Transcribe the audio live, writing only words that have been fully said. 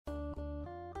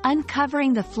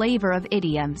Uncovering the flavor of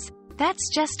idioms. That's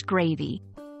just gravy.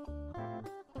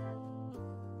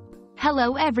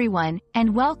 Hello everyone,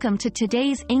 and welcome to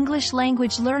today's English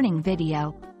language learning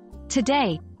video.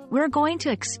 Today, we're going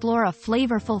to explore a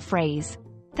flavorful phrase.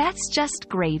 That's just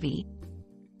gravy.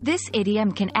 This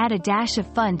idiom can add a dash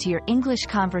of fun to your English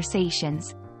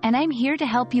conversations, and I'm here to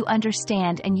help you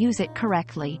understand and use it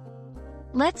correctly.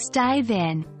 Let's dive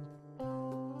in.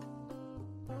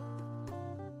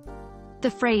 The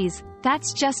phrase,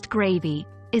 "that's just gravy,"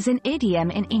 is an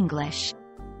idiom in English.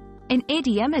 An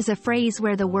idiom is a phrase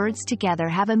where the words together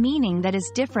have a meaning that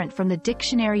is different from the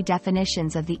dictionary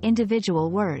definitions of the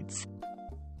individual words.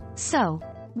 So,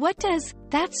 what does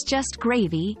 "that's just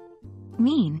gravy"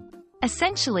 mean?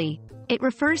 Essentially, it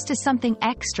refers to something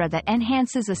extra that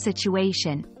enhances a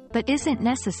situation, but isn't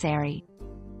necessary.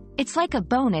 It's like a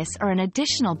bonus or an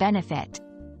additional benefit.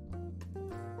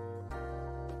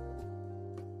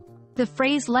 The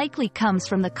phrase likely comes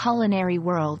from the culinary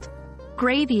world.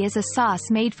 Gravy is a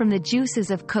sauce made from the juices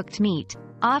of cooked meat,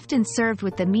 often served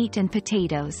with the meat and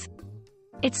potatoes.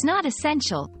 It's not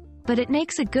essential, but it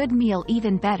makes a good meal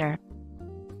even better.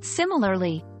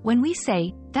 Similarly, when we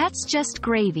say, "that's just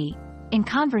gravy," in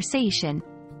conversation,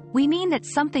 we mean that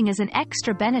something is an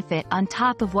extra benefit on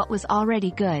top of what was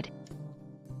already good.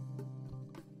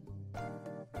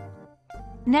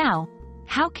 Now,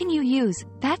 how can you use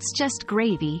 "that's just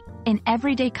gravy" in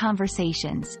everyday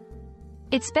conversations?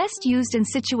 It's best used in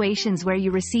situations where you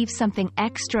receive something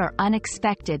extra or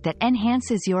unexpected that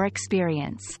enhances your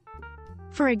experience.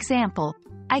 For example,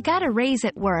 "I got a raise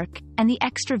at work, and the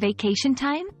extra vacation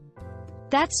time?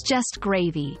 That's just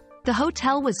gravy. The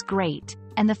hotel was great,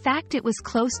 and the fact it was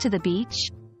close to the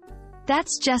beach?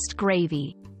 That's just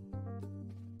gravy."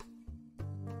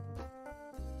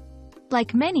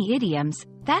 Like many idioms,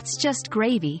 "that's just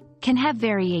gravy" can have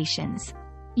variations.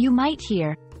 You might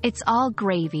hear, "it's all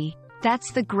gravy,"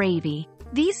 "that's the gravy."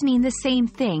 These mean the same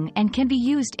thing and can be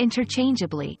used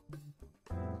interchangeably.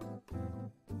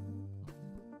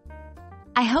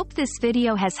 I hope this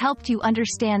video has helped you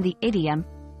understand the idiom,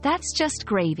 "that's just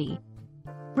gravy."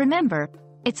 Remember,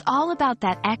 it's all about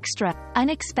that extra,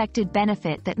 unexpected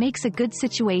benefit that makes a good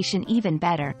situation even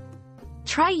better.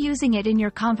 Try using it in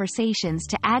your conversations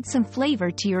to add some flavor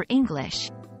to your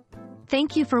English.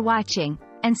 Thank you for watching,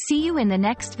 and see you in the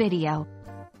next video.